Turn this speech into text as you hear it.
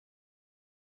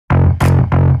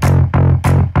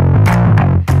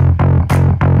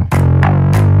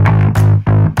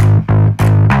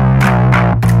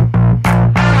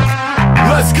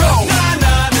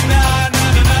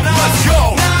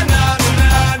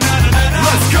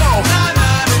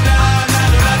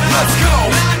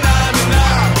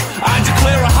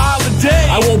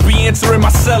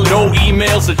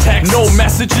emails or texts, no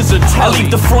messages or telly. I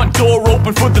leave the front door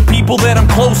open for the people that I'm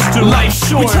close to. Life's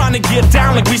short, we trying to get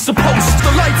down like we supposed to.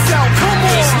 The lights out,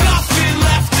 come on.